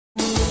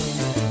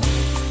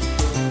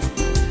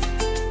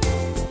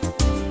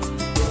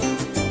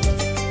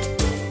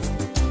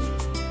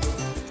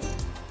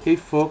Hey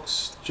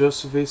folks,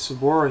 Joseph A.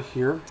 Sobora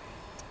here,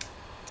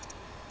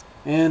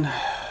 and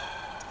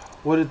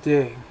what a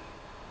day.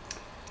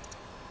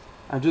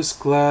 I'm just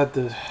glad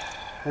that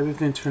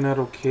everything turned out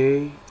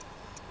okay.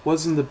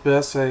 Wasn't the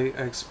best I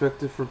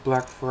expected for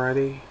Black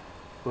Friday,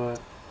 but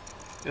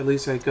at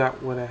least I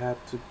got what I had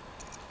to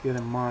get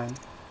in mind.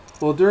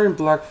 Well, during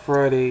Black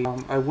Friday,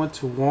 I went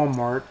to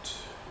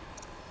Walmart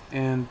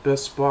and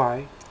Best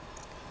Buy,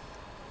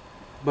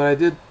 but I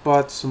did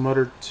bought some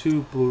other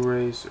two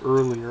Blu-rays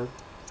earlier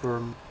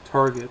from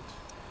Target.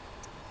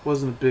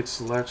 Wasn't a big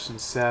selection,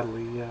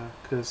 sadly, yeah,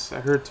 because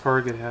I heard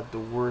Target had the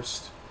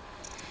worst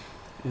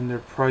in their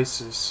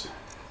prices.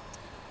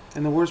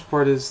 And the worst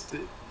part is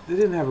they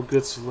didn't have a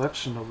good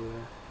selection over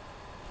there,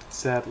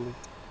 sadly.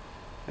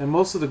 And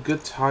most of the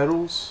good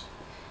titles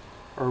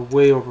are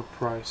way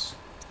overpriced.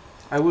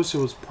 I wish it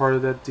was part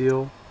of that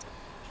deal,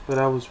 but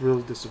I was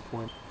really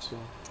disappointed.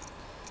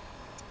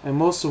 And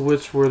most of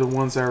which were the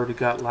ones I already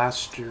got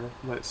last year,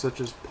 like such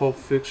as Pulp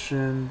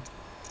Fiction,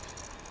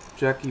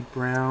 Jackie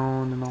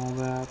Brown, and all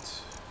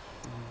that.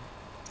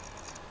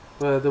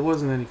 But there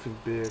wasn't anything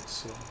big,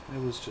 so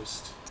it was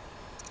just...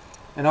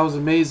 And I was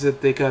amazed that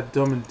they got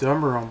Dumb and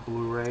Dumber on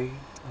Blu-ray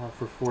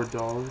for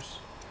 $4,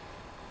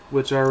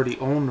 which I already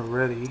owned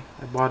already.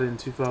 I bought it in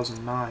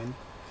 2009.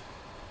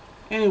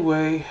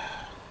 Anyway,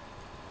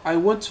 I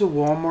went to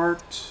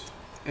Walmart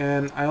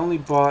and I only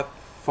bought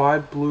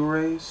 5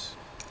 Blu-rays,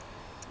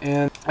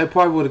 and I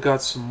probably would have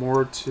got some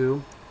more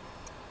too,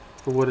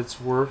 for what it's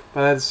worth,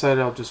 but I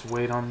decided I'll just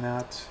wait on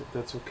that, if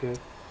that's okay.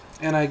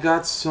 And I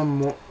got some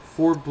more,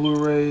 4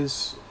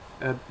 Blu-rays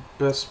at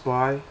Best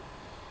Buy,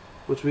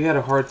 which we had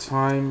a hard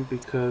time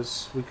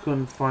because we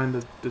couldn't find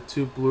the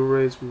 2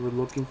 Blu-rays we were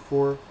looking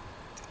for,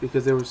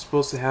 because they were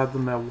supposed to have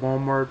them at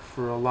Walmart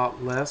for a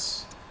lot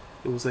less.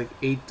 It was like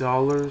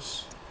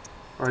 $8,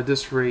 or at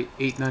this rate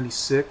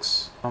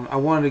 $8.96. I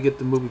wanted to get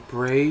the movie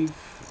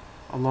Brave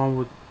along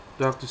with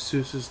Dr.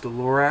 Seuss's The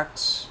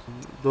Lorax.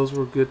 Those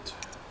were good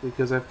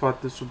because I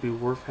thought this would be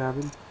worth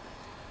having.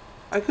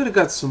 I could have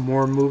got some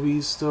more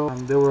movies though.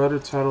 There were other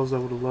titles I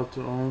would have loved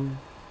to own.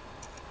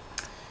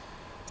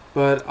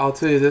 But I'll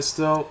tell you this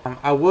though,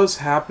 I was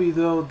happy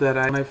though that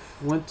when I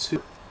went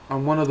to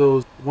on one of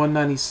those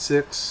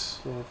 196,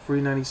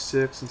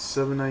 396, and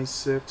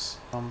 796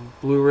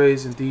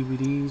 Blu-rays and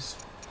DVDs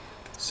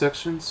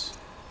sections,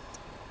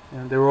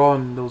 and they were all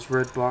in those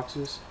red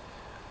boxes.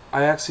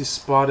 I actually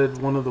spotted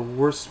one of the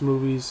worst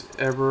movies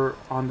ever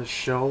on the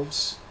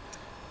shelves,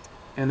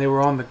 and they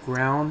were on the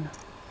ground.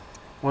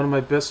 One of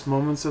my best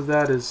moments of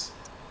that is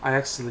I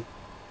actually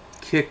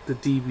kicked the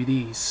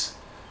DVDs.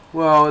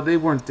 Well, they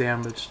weren't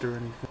damaged or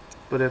anything,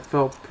 but it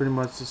felt pretty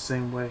much the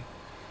same way.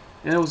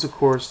 And it was, of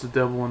course, The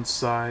Devil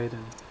Inside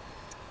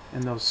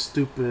and those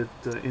stupid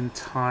In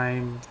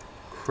Time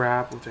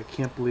crap, which I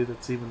can't believe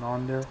that's even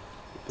on there.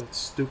 That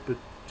stupid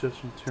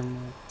Justin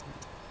Timberlake.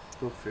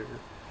 Go figure.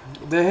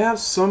 They have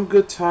some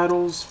good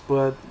titles,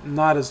 but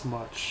not as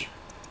much.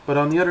 But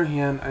on the other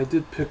hand, I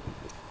did pick...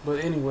 But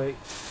anyway,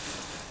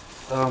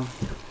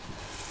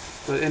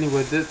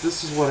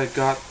 this is what I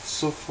got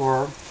so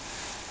far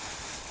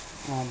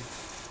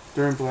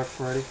during Black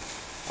Friday.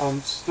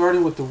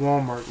 Starting with the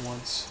Walmart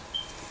ones,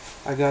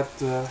 I got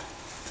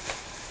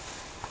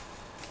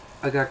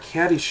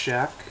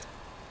Caddyshack,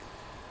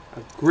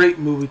 a great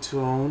movie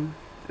to own,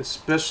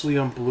 especially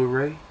on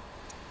Blu-ray,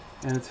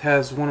 and it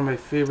has one of my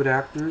favorite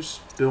actors,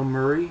 Bill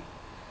Murray,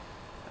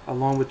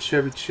 along with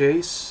Chevy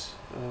Chase.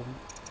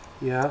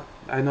 Yeah,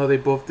 I know they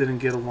both didn't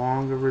get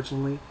along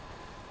originally,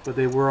 but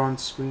they were on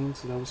screen,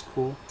 so that was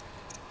cool.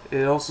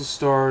 It also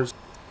stars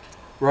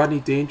Rodney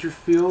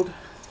Dangerfield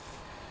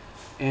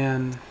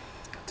and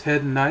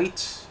Ted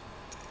Knight,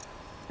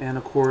 and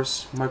of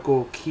course Michael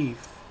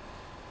O'Keefe.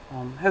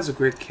 Has a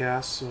great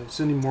cast.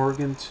 Cindy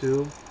Morgan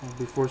too,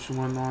 before she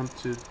went on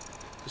to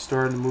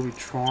star in the movie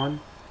Tron,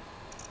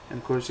 and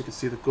of course you can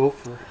see the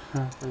gopher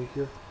right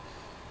here.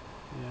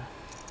 Yeah.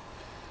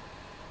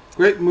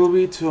 Great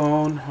movie to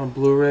own on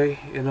Blu-ray.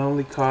 It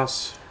only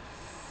costs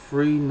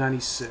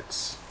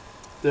 $3.96.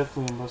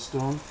 Definitely a must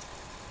own.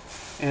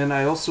 And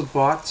I also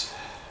bought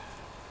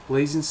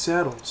Blazing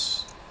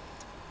Saddles,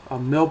 a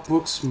Mel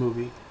Brooks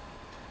movie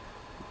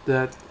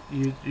that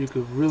you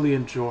could really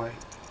enjoy,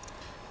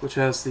 which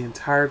has the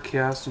entire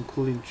cast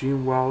including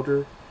Gene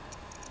Wilder,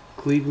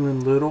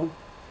 Cleveland Little,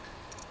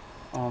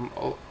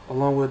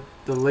 along with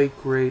the late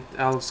great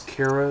Alex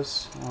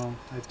Karras.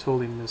 I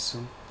totally miss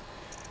him.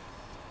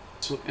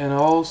 And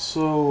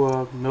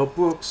also Mel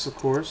Brooks, of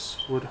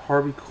course, with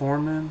Harvey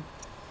Korman,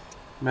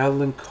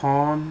 Madeline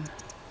Kahn,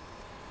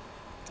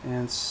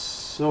 and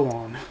so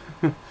on.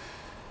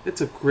 It's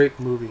a great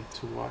movie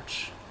to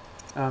watch.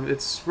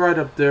 It's right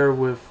up there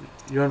with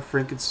Young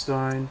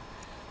Frankenstein,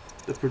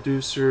 The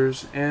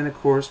Producers, and of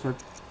course my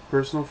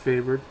personal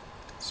favorite,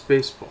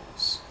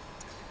 Spaceballs.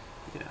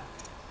 Yeah,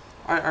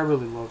 I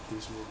really love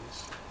these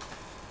movies.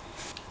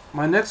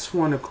 My next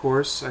one, of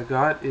course, I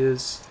got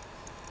is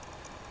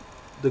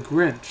The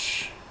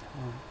Grinch,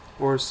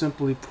 or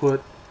simply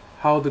put,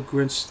 How the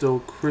Grinch Stole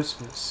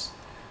Christmas,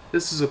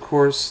 This is, of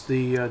course,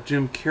 the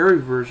Jim Carrey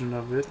version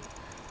of it.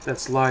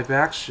 That's live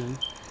action.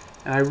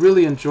 And I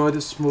really enjoyed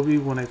this movie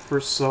when I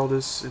first saw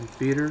this in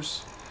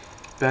theaters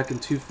back in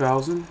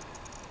 2000.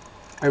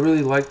 I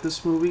really like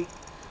this movie.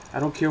 I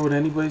don't care what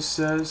anybody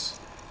says.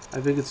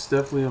 I think it's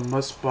definitely a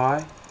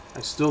must-buy. I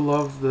still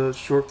love the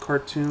short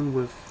cartoon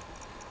with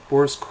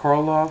Boris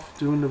Karloff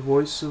doing the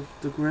voice of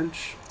the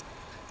Grinch,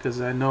 because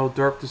I know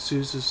Dr.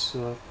 Seuss's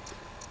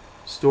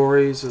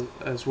stories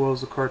as well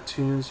as the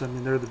cartoons, I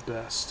mean, they're the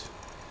best.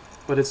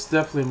 But it's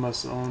definitely a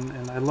must-own,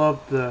 and I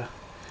love the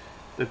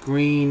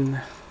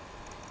green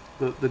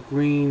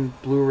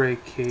Blu-ray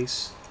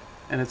case,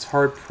 and it's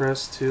hard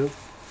pressed too.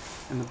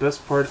 And the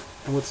best part,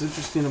 and what's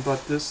interesting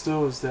about this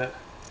though, is that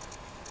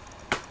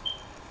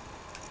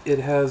it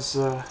has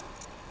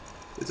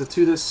it's a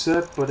 2-disc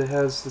set, but it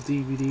has the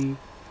DVD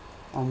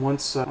on one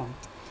side.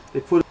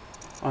 They put it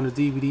on the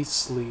DVD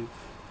sleeve,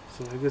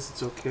 so I guess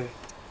it's okay.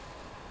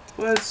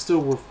 But it's still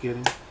worth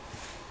getting.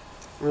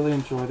 Really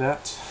enjoy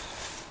that.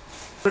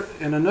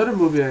 And another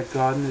movie I've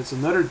gotten is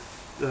another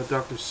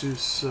Dr.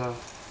 Seuss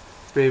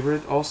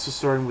favorite, also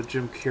starting with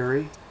Jim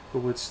Carrey, but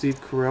with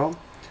Steve Carell.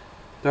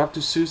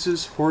 Dr.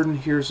 Seuss's Horton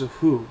Hears a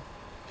Who.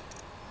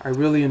 I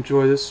really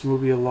enjoy this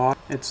movie a lot.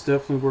 It's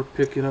definitely worth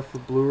picking up for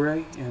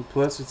Blu-ray, and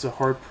plus it's a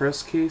hard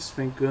press case,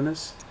 thank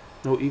goodness.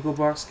 No Eagle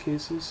Box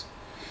cases.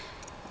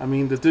 I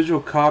mean, the digital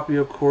copy,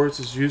 of course,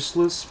 is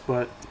useless,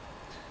 but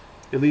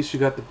at least you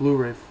got the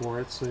Blu-ray for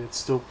it, so it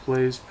still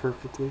plays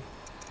perfectly.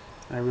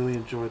 I really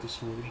enjoy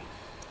this movie.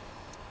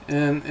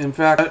 And in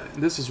fact,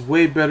 this is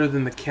way better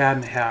than The Cat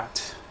in the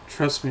Hat.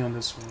 Trust me on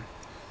this one.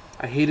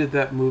 I hated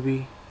that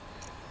movie,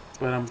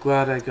 but I'm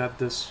glad I got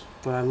this.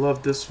 But I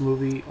love this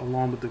movie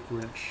along with The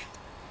Grinch.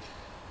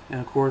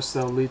 And of course,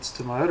 that leads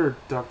to my other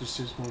Dr.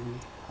 Seuss movie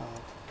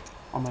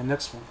on my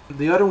next one.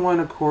 The other one,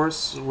 of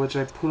course, which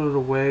I put it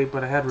away,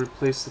 but I had to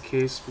replace the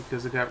case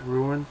because it got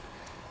ruined,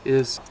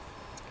 is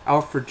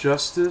Out for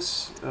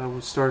Justice,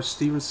 which stars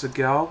Steven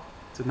Seagal.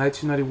 It's a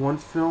 1991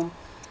 film,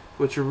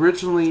 which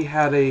originally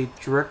had a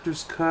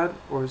director's cut,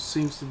 or it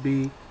seems to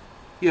be,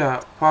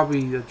 yeah,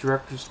 probably a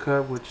director's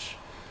cut, which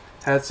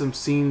had some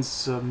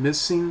scenes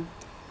missing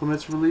from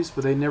its release,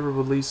 but they never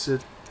released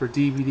it for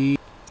DVD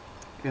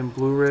and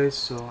Blu-ray,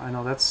 so I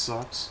know that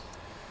sucks.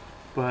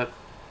 But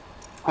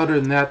other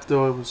than that,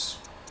 though, it was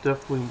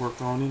definitely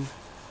worth owning.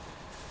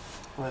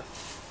 But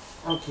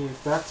okay,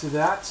 back to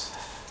that.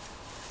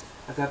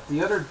 I got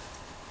the other.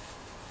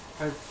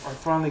 I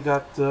finally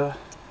got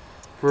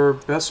for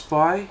Best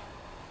Buy,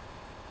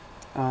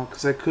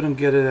 because I couldn't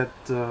get it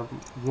at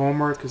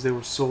Walmart because they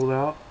were sold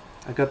out.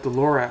 I got the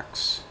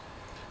Lorax,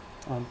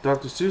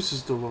 Dr.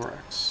 Seuss's The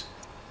Lorax.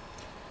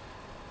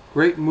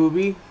 Great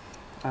movie.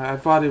 I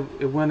thought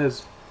it went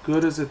as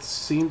good as it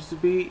seems to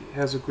be. It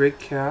has a great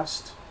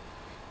cast.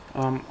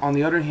 On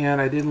the other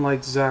hand, I didn't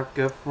like Zac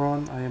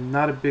Efron. I am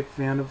not a big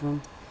fan of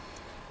him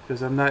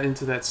because I'm not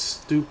into that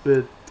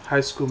stupid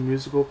High School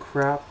Musical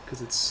crap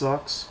because it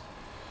sucks.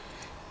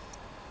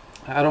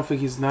 I don't think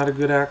he's not a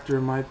good actor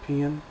in my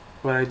opinion,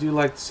 but I do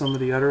like some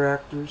of the other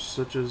actors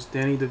such as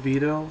Danny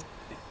DeVito,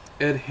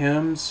 Ed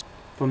Helms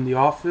from The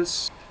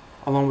Office,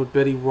 along with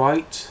Betty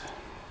White,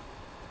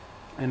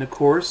 and of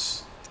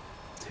course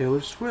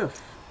Taylor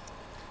Swift.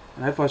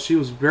 And I thought she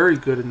was very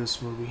good in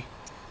this movie,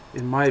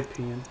 in my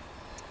opinion.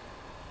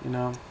 You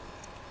know,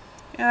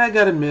 and I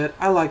gotta admit,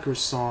 I like her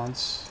songs,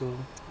 so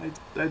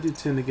I do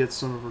tend to get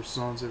some of her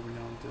songs every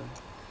now and then,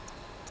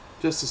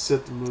 just to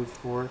set the mood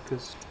for it,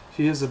 because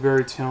she is a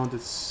very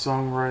talented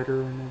songwriter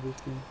and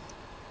everything.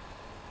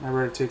 And I'd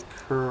rather take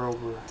her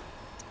over,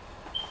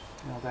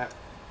 you know,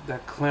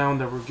 that clown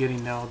that we're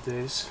getting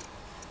nowadays.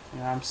 You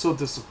know, I'm so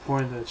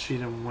disappointed that she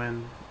didn't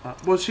win.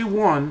 Well, she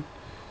won,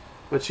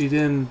 but she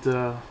didn't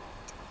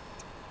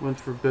win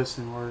for Best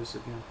New Artist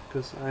again,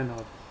 because I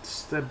know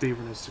that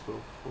beaver needs to go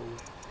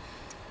forward.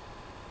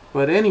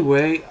 But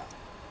anyway,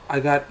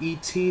 I got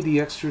E.T. the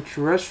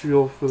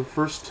Extraterrestrial for the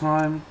first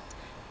time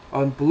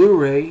on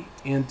Blu-ray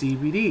and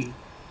DVD,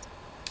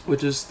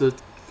 which is the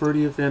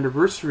 30th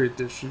anniversary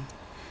edition.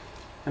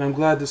 And I'm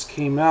glad this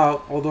came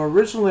out, although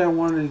originally I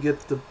wanted to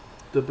get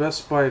the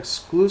Best Buy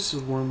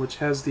exclusive one, which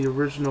has the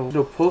original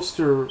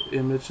poster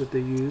image that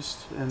they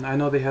used, and I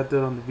know they had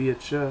that on the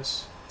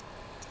VHS.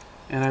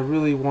 And I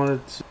really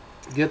wanted to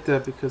get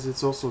that because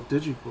it's also a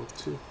digibook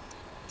too.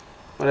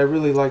 But I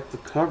really like the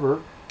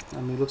cover. I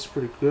mean, it looks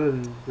pretty good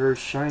and very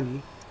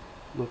shiny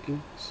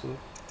looking. So,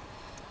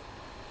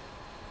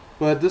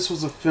 but this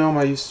was a film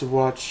I used to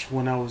watch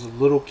when I was a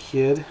little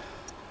kid.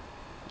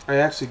 I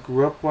actually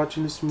grew up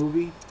watching this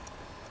movie.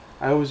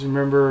 I always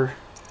remember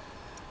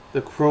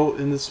the quote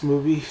in this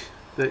movie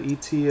that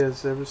E.T.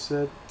 has ever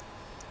said.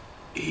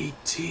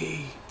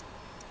 E.T.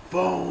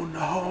 phone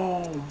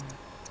home.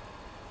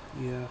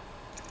 Yeah.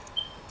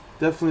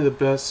 Definitely the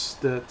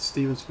best that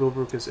Steven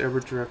Spielberg has ever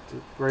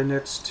directed. Right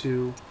next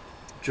to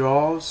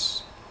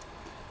Jaws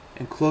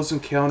and Close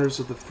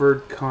Encounters of the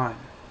Third Kind.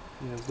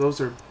 Yeah,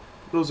 those are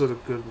the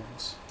good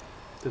ones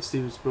that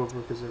Steven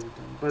Spielberg has ever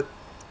done. But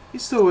he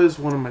still is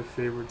one of my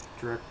favorite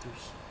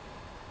directors.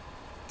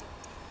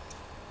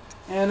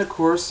 And of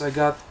course, I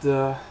got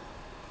the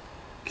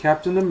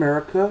Captain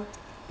America,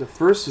 the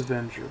first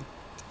Avenger,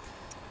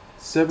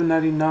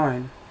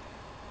 $7.99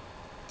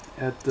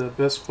 at the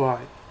Best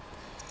Buy.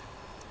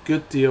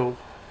 Good deal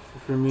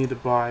for me to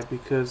buy,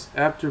 because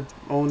after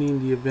owning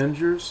the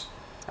Avengers,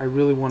 I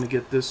really want to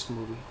get this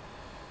movie.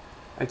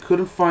 I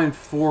couldn't find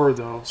 4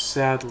 though,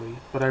 sadly,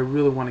 but I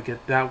really want to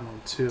get that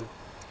one too,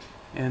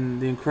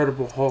 and the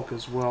Incredible Hulk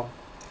as well,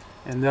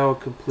 and that will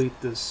complete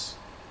this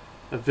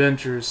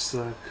Avengers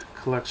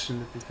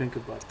collection if you think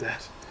about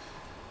that,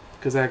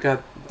 because I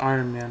got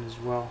Iron Man as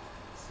well,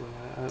 so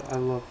I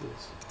love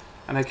this,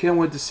 and I can't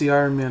wait to see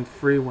Iron Man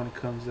 3 when it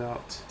comes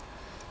out,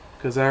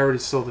 because I already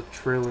saw the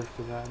trailer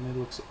for that and it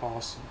looks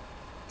awesome.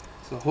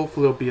 So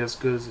hopefully it'll be as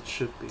good as it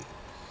should be.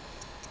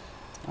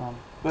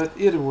 But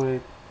either way,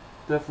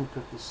 definitely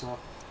pick this up.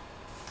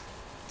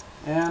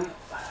 And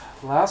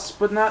last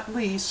but not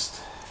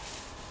least,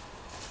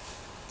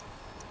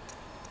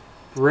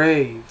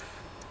 Brave.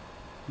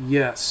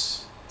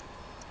 Yes.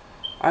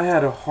 I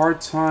had a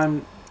hard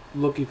time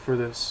looking for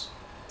this.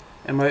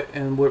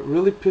 And what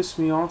really pissed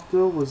me off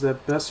though was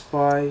that Best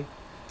Buy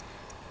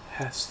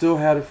still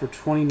had it for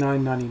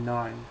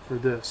 $29.99 for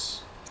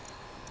this.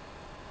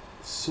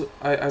 So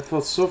I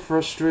felt so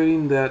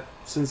frustrating that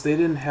since they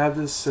didn't have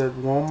this at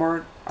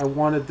Walmart, I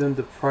wanted them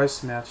to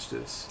price match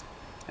this.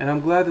 And I'm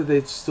glad that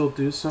they still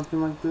do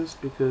something like this,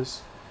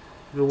 because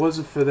if it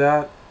wasn't for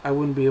that, I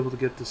wouldn't be able to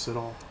get this at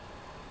all.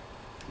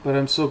 But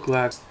I'm so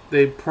glad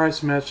they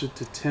price matched it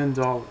to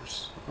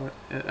 $10.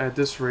 At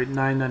this rate,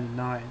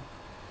 $9.99.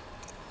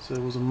 So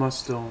it was a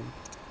must-own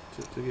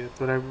to get.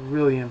 But I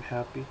really am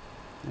happy.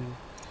 And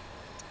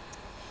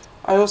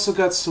I also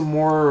got some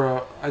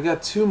more. I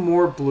got 2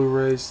 more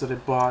Blu-rays that I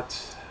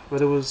bought,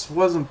 but it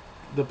wasn't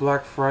the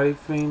Black Friday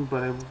thing,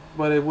 but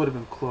it would have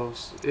been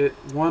close.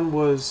 One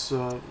was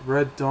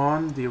Red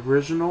Dawn, the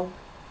original.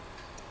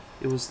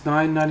 It was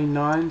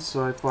 $9.99,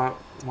 so I thought,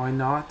 why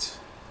not?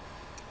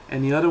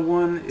 And the other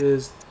one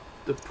is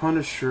the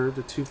Punisher,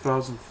 the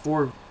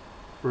 2004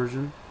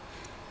 version.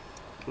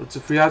 It's a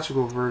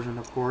theatrical version,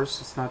 of course.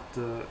 It's not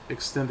the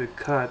extended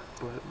cut,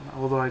 but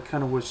although I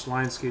kind of wish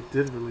Lionsgate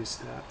did release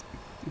that.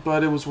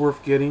 But it was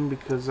worth getting,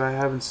 because I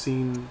haven't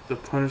seen The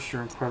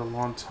Punisher in quite a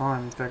long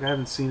time. In fact, I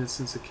haven't seen it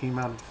since it came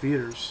out in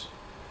theaters.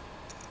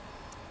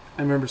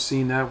 I remember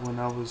seeing that when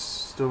I was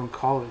still in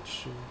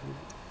college.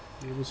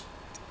 It was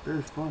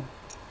very fun.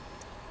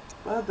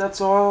 But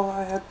that's all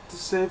I had to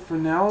say for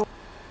now.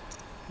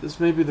 This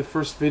may be the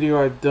first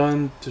video I've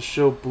done to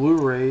show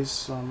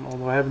Blu-rays,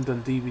 although I haven't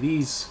done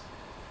DVDs.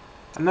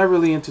 I'm not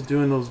really into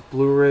doing those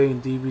Blu-ray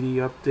and DVD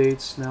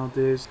updates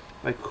nowadays,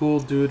 like Cool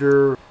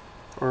Duder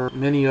or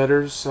many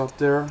others out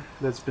there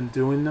that's been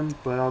doing them,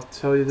 but I'll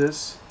tell you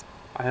this,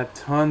 I have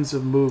tons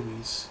of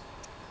movies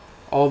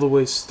all the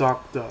way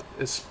stocked up,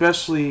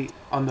 especially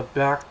on the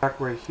back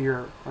right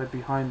here, right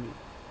behind me,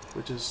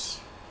 which is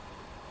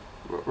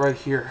right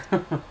here.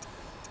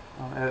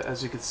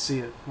 As you can see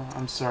it.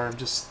 I'm sorry, I'm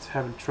just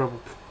having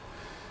trouble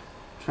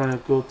trying to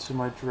go to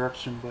my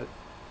direction, but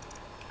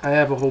I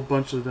have a whole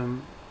bunch of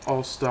them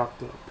all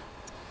stocked up.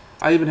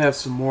 I even have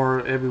some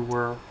more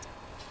everywhere,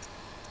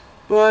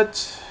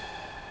 but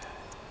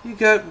you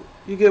get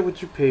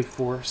what you pay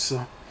for.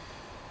 So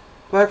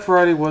Black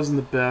Friday wasn't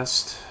the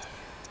best,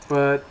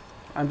 but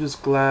I'm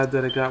just glad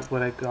that I got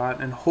what I got,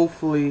 and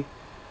hopefully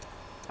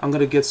I'm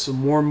gonna get some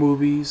more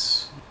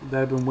movies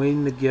that I've been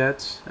waiting to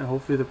get, and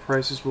hopefully the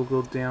prices will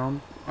go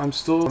down. I'm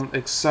still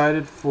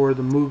excited for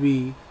the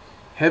movie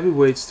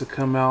Heavyweights to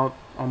come out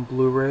on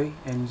Blu-ray,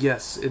 and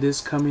yes, it is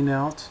coming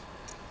out.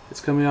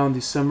 It's coming out on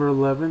December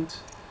 11th.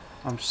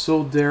 I'm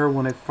so there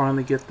when I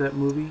finally get that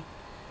movie,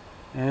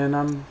 and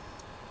I'm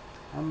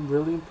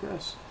really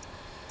impressed.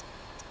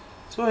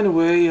 So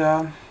anyway,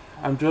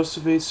 I'm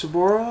Joseph A.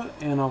 Sobora,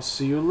 and I'll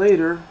see you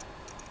later.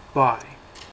 Bye.